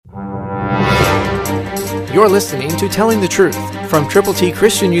You're listening to Telling the Truth from Triple T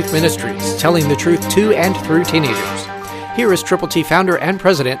Christian Youth Ministries, telling the truth to and through teenagers. Here is Triple T founder and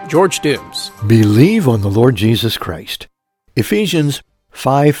president, George Dooms. Believe on the Lord Jesus Christ. Ephesians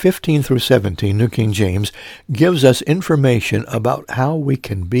 5:15 through 17, New King James, gives us information about how we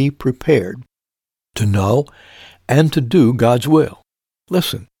can be prepared to know and to do God's will.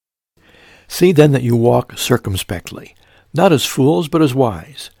 Listen. See then that you walk circumspectly, not as fools but as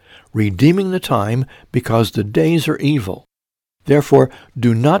wise, redeeming the time because the days are evil. Therefore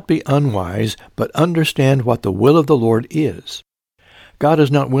do not be unwise, but understand what the will of the Lord is. God is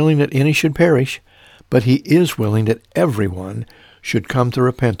not willing that any should perish, but he is willing that everyone should come to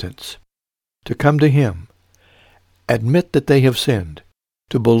repentance, to come to him, admit that they have sinned,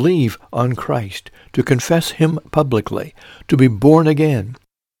 to believe on Christ, to confess him publicly, to be born again,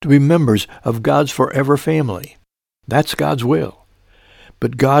 to be members of God's forever family. That's God's will.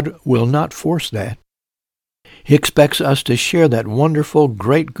 But God will not force that. He expects us to share that wonderful,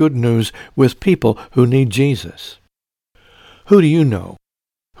 great good news with people who need Jesus. Who do you know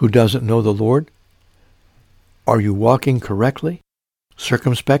who doesn't know the Lord? Are you walking correctly,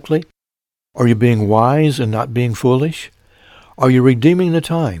 circumspectly? Are you being wise and not being foolish? Are you redeeming the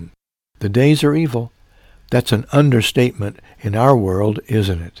time? The days are evil. That's an understatement in our world,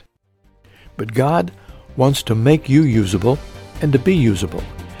 isn't it? But God wants to make you usable and to be usable.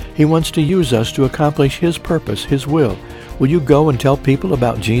 He wants to use us to accomplish his purpose, his will. Will you go and tell people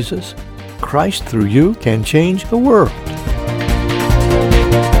about Jesus? Christ through you can change the world.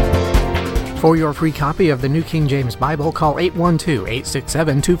 For your free copy of the New King James Bible, call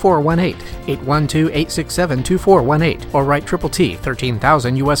 812-867-2418, 812-867-2418, or write Triple T,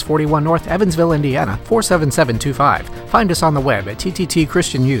 13,000 U.S. 41 North, Evansville, Indiana, 47725. Find us on the web at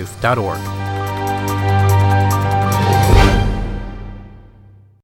tttchristianyouth.org.